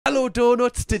Hello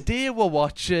Donuts, today we're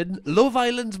watching Love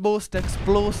Island's most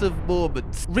explosive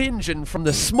moments, ranging from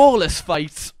the smallest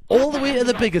fights all the way to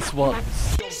the biggest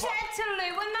ones. You said to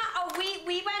Lou and that,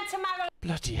 we went to Marilyn.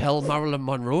 Bloody hell, Marilyn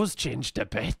Monroe's changed a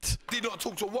bit. Did not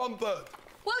talk to one bird.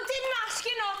 Well, didn't ask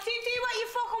you not to do what you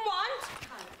fucking want.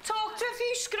 Talk to a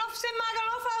few scruffs in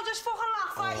Magaluf, I'll just fucking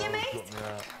laugh at you, mate.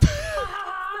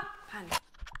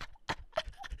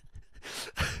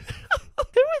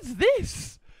 Who is this?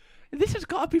 This has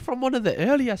got to be from one of the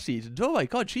earlier seasons. Oh my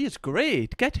god, she is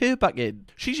great. Get her back in.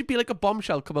 She should be like a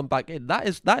bombshell coming back in. That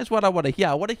is what I want to hear.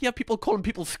 I want to hear people calling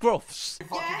people scruffs. Yeah,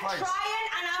 trying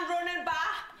and I'm running back.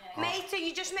 Yeah. Mate, are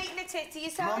you just making a tit to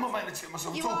yourself? No, I'm not making a tit to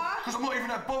myself you at all. are? Because I'm not even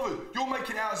that bothered. You're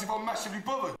making it out as if I'm massively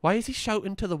bothered. Why is he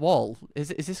shouting to the wall? Is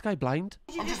this guy blind?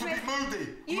 I'm just a bit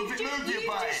moody. I'm a bit moody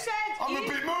about it. I'm a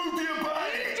bit moody about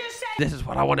it. This is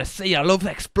what I want to see. I love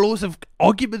explosive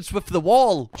arguments with the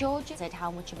wall. Georgia said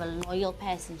how much of a loyal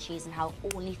person she is and how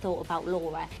only thought about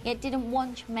Laura, yet didn't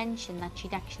once mention that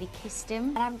she'd actually kissed him.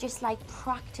 And I'm just like,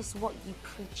 practice what you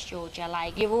preach, Georgia.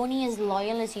 Like, you're only as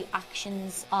loyal as your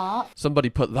actions are. Somebody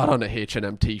put that on a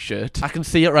H&M t-shirt. I can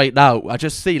see it right now. I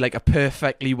just see like a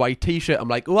perfectly white t-shirt. I'm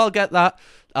like, oh, I'll get that.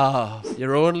 Ah,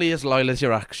 you're only as loyal as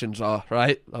your actions are,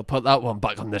 right? I'll put that one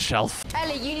back on the shelf.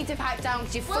 Ellie, you need to pipe down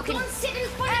because you fucking... Well, sit in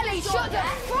front of Ellie, shut the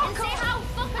fuck up. Say how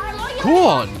fucking loyal Go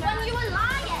on. when you a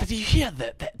liar. Did you hear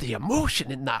the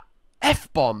emotion in that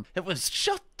F-bomb? It was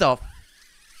shut the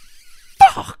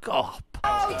fuck up.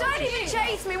 Oh, don't even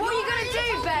chase me. What are you going to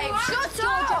do, babe? Shut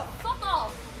up. Fuck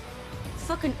off.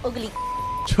 Fucking ugly.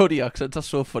 Jodie accents are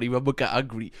so funny when we get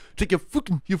angry. It's like,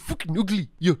 you're fucking ugly.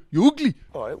 You're ugly.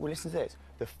 Alright, well listen to this.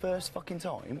 The first fucking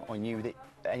time I knew that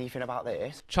anything about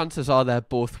this. Chances are they're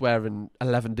both wearing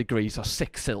 11 degrees or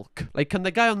 6 silk. Like, can the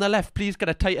guy on the left please get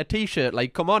a tighter t-shirt?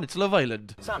 Like, come on, it's Love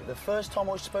Island. Sam, the first time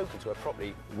I was spoken to her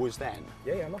properly was then.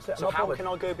 Yeah, I'm not saying. So how can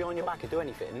I go behind your back and do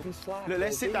anything? Look,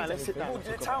 let's sit down, let's sit down.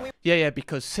 Tell me. Yeah,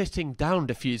 because sitting down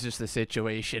diffuses the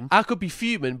situation. I could be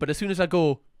fuming, but as soon as I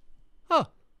go, oh,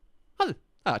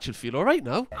 I actually feel alright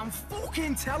now. I'm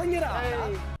fucking telling you that.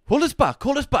 Hey. Hold us back,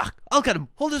 I'll get him,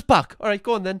 hold us back. Alright,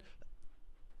 go on then.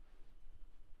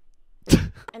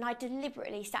 And I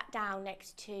deliberately sat down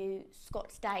next to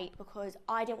Scott's date because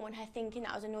I didn't want her thinking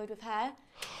that I was annoyed with her.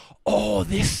 Oh,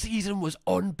 this season was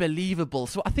unbelievable.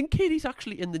 So I think Katie's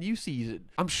actually in the new season.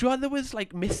 I'm sure there was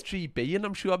like Mystery B, and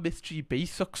I'm sure Mystery B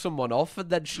sucked someone off, and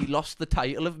then she lost the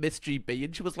title of Mystery B,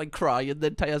 and she was like crying the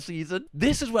entire season.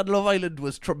 This is when Love Island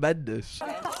was tremendous. Oh,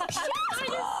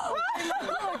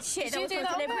 shit, that was so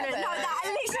deliberate. No, that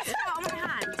at least just fell on my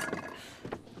hand.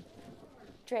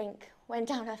 Drink went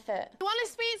down her foot. You want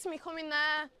to speak to me, come in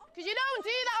there. Because you don't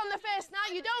do that on the first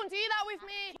night. You don't do that with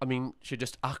me. I mean, she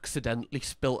just accidentally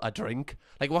spilt a drink.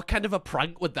 Like, what kind of a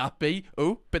prank would that be?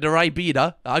 Oh, bit of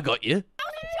Ribena. I got you. Oh,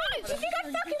 you think I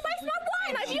fucking waste my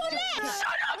wine? Have you lit?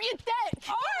 Shut up, you dick.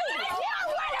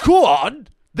 Oh, go on.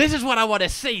 This is what I want to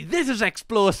see. This is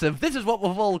explosive. This is what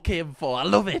we've all came for. I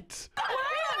love it.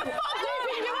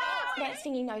 Next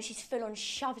thing you know, she's full on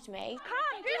shoved me.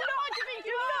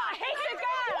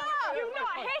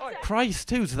 Christ,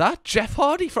 who's that? Jeff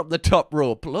Hardy from the top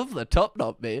rope. Love the top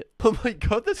knot, mate. Oh my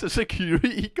god, there's a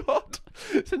security guard.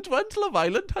 Since when's Love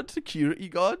Island had security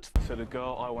guards? So the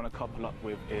girl I want to couple up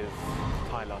with is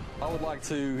Tyler. I would like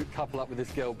to couple up with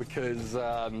this girl because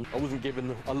I wasn't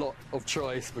given a lot of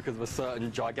choice because of a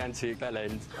certain gigantic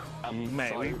bellend.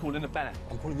 Mate, what are you calling a bellend?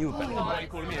 I'm calling you a bellend. Why are you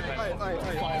calling me a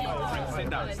bellend? Sit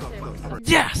down, stop.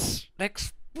 Yes!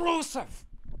 Explosive!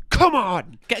 Come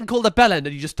on! Getting called a bellend, and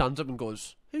he just stands up and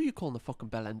goes, who are you calling the fucking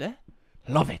bellend, eh?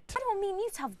 Love it. I don't mean you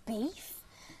to have beef.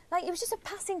 Like, it was just a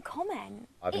passing comment.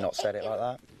 I've not said it like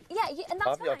that. Yeah, and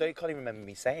that's fine. I can't even remember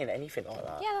me saying anything like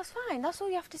that. Yeah, that's fine. That's all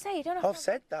you have to say. You don't have I've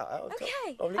said that. Okay.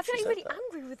 I feel like you're really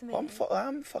angry with me.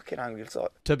 I'm fucking angry. It's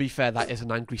like... To be fair, that is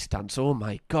an angry stance. Oh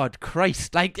my god,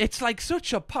 Christ. Like, it's like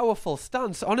such a powerful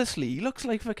stance. Honestly, he looks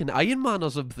like fucking Iron Man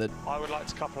or something. I would like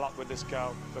to couple up with this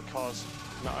girl because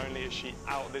not only is she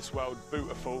out of this world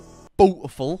beautiful,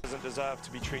 doesn't deserve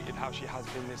to be treated how she has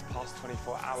been this past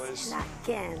 24 hours. Not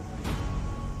again.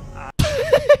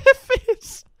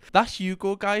 That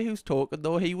Hugo guy who's talking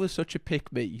though, he was such a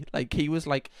pick-me. Like, he was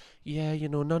like, yeah, you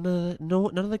know, none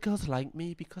of the girls like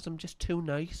me because I'm just too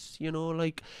nice. You know,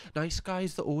 like, nice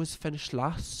guys that always finish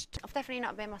last. I've definitely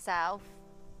not been myself.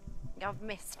 I've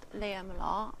missed Liam a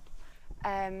lot.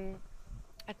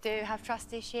 I I do have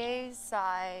trust issues, so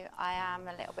I am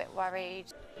a little bit worried.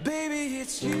 Baby,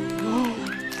 it's you.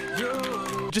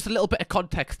 Just a little bit of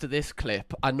context to this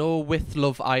clip. I know with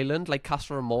Love Island, like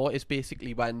Casa Amor is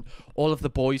basically when all of the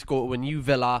boys go to a new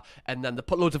villa and then they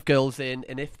put loads of girls in,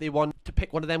 and if they want to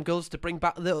pick one of them girls to bring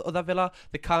back to the other villa,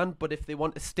 they can, but if they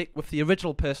want to stick with the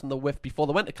original person they're with before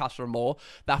they went to Casa Amor,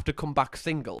 they have to come back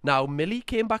single. Now, Millie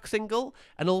came back single,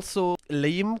 and also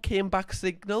Liam came back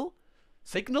single.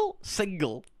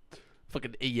 Single.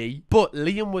 Fucking EE. But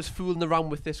Liam was fooling around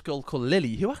with this girl called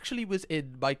Lily, who actually was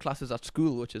in my classes at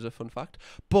school, which is a fun fact.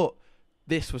 But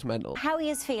this was mental. How are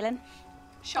you feeling?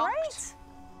 Shocked.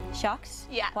 Shocked?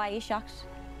 Yeah. Why are you shocked?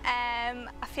 I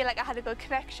feel like I had a good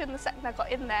connection the second I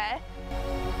got in there.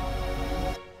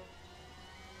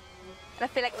 And I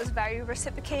feel like it was very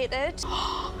reciprocated.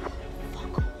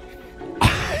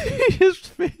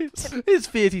 His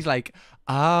face, he's like,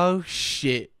 oh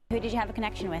shit. Who did you have a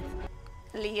connection with?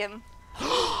 Liam.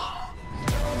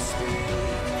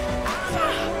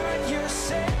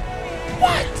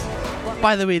 What?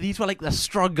 By the way, these were like the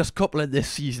strongest couple in this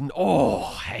season.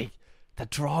 Oh, hey, the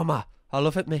drama. I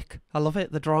love it, Mick. I love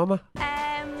it, the drama.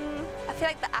 I feel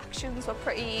like the actions were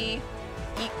pretty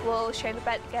equal, sharing a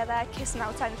bed together, kissing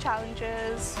outside the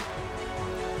challenges.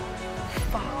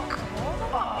 Fuck.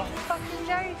 Oh, fucking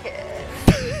joking.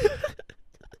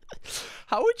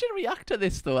 How would you react to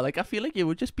this though? Like, I feel like you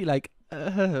would just be like,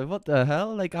 what the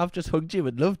hell? Like, I've just hugged you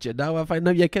and loved you. Now I find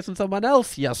out you're kissing someone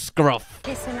else, you scruff.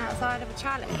 Kissing outside of a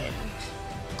challenge.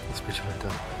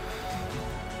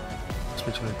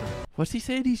 What's he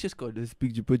saying? He's just going,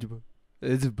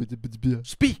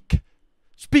 speak.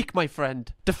 Speak, my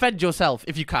friend. Defend yourself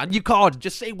if you can. You can't.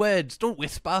 Just say words. Don't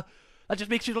whisper. That just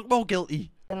makes you look more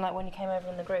guilty. And like when you came over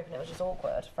in the group and it was just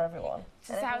awkward for everyone.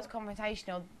 To say I was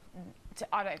confrontational,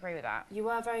 I don't agree with that. You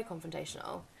were very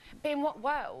confrontational. But in what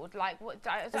world? Like, what?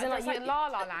 That's like La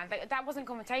La Land. Like, that wasn't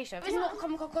confrontational. It was not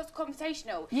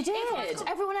confrontational. You did.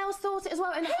 Everyone else thought it as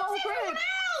well in the whole group.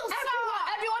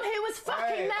 Everyone who was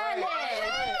fucking there.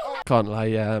 Can't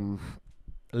lie,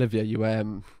 Olivia,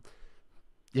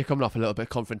 you're coming off a little bit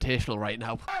confrontational right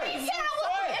now.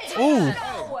 Oh,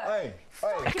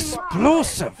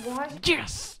 explosive!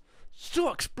 Yes,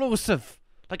 so explosive.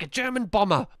 Like a German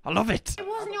bomber. I love it. It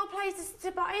wasn't your place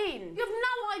to butt in. You have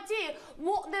no idea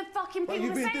what the fucking people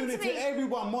were saying to me. You've been doing it to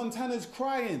everyone. Montana's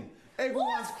crying.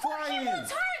 Everyone's crying. Montana?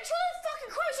 She's fucking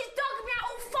crying. She's dogging me out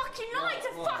all fucking night to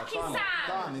fucking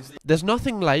Sam. There's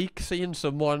nothing like seeing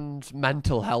someone's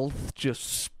mental health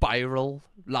just spiral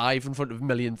live in front of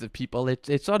millions of people.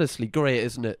 It's honestly great,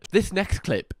 isn't it? This next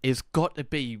clip is got to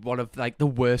be one of like the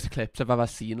worst clips I've ever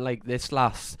seen. Like, this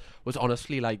lass was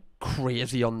honestly like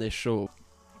crazy on this show.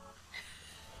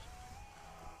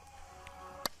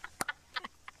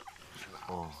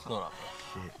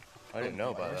 I didn't know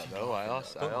about that though. I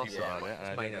asked about it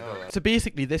and I didn't know that. So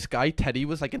basically this guy, Teddy,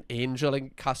 was like an angel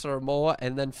in Casa Amor,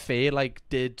 and then Faye like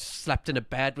slept in a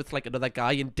bed with like another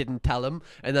guy and didn't tell him,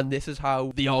 and then this is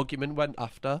how the argument went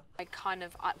after. Well, no,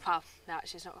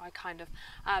 actually it's not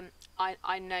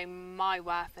I know my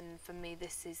worth, and for me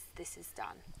this is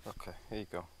done. Okay, here you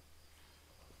go.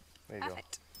 There you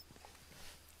Perfect.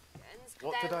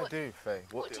 What did I do, Faye?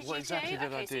 What exactly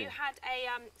did I do? So you had a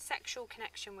sexual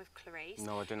connection with Clarice.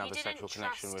 No, I didn't have a sexual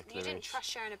connection with Clarice. You didn't trust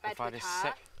sharing a bed with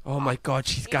her. Oh my God,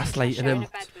 she's gaslighting him.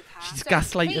 She's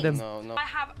gaslighting him. No. I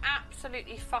have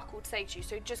absolutely fuck all to say to you,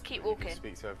 so just keep walking. You can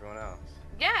speak to everyone else.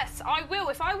 Yes, I will.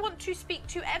 If I want to speak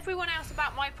to everyone else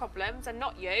about my problems and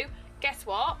not you, guess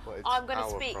what? I'm going to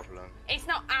speak. Problem. It's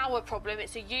not our problem,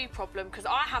 it's a you problem, because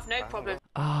I have no problem.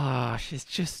 She's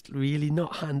just really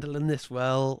not handling this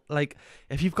well. Like,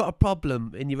 if you've got a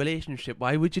problem in your relationship,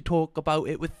 why would you talk about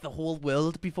it with the whole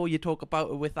world before you talk about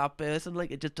it with that person?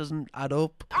 Like, it just doesn't add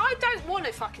up. I don't want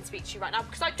to fucking speak to you right now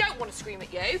because I don't want to scream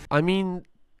at you. I mean,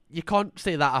 you can't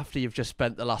say that after you've just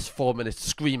spent the last 4 minutes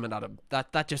screaming at him.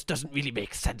 That just doesn't really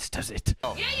make sense, does it?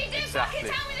 Yeah, you did fucking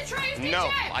tell me the truth, did you? No,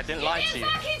 I didn't lie to you.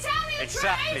 You fucking tell me the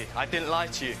Exactly, truth. I didn't lie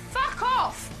to you. Fuck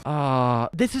off.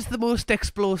 This is the most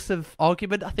explosive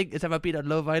argument I think has ever been on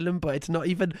Love Island, but it's not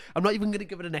even, I'm not even going to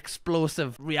give it an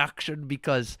explosive reaction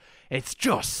because it's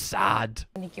just sad.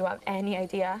 I think you have any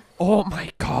idea. Oh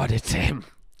my God, it's him.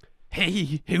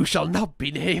 He who shall not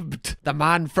be named. The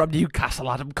man from Newcastle,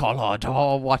 Adam Collard.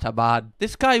 Oh, what a man.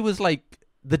 This guy was like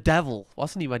the devil,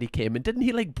 wasn't he, when he came in? Didn't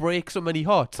he like break so many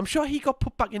hearts? I'm sure he got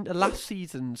put back into last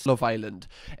season's Love Island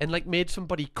and like made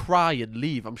somebody cry and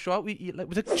leave. I'm sure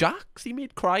was it Jax he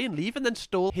made cry and leave and then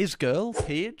stole his girl,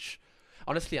 Paige?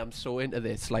 Honestly, I'm so into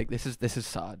this. Like, this is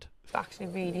sad. It actually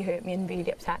really hurt me and really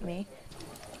upset me.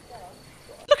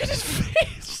 Look at his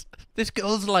face. This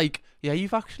girl's like, yeah,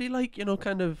 you've actually, like, you know,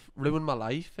 kind of ruined my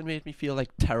life and made me feel, like,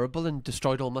 terrible and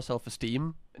destroyed all my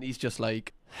self-esteem. And he's just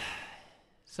like,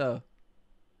 so,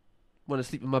 want to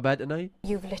sleep in my bed tonight?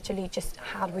 You've literally just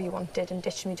had what you wanted and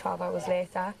ditched me 12 hours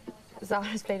later.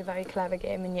 Zara's played a very clever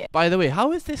game and you... By the way,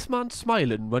 how is this man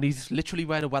smiling when he's literally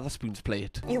wearing a Wetherspoons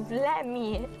plate? You've let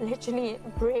me literally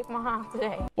break my heart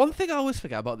today. One thing I always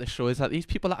forget about this show is that these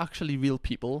people are actually real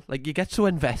people. Like, you get so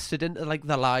invested into, like,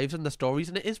 their lives and their stories,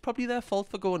 and it is probably their fault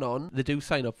for going on. They do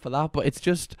sign up for that, but it's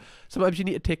just, sometimes you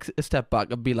need to take a step back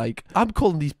and be like, I'm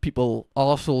calling these people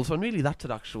arseholes, when really that's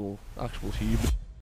an actual human.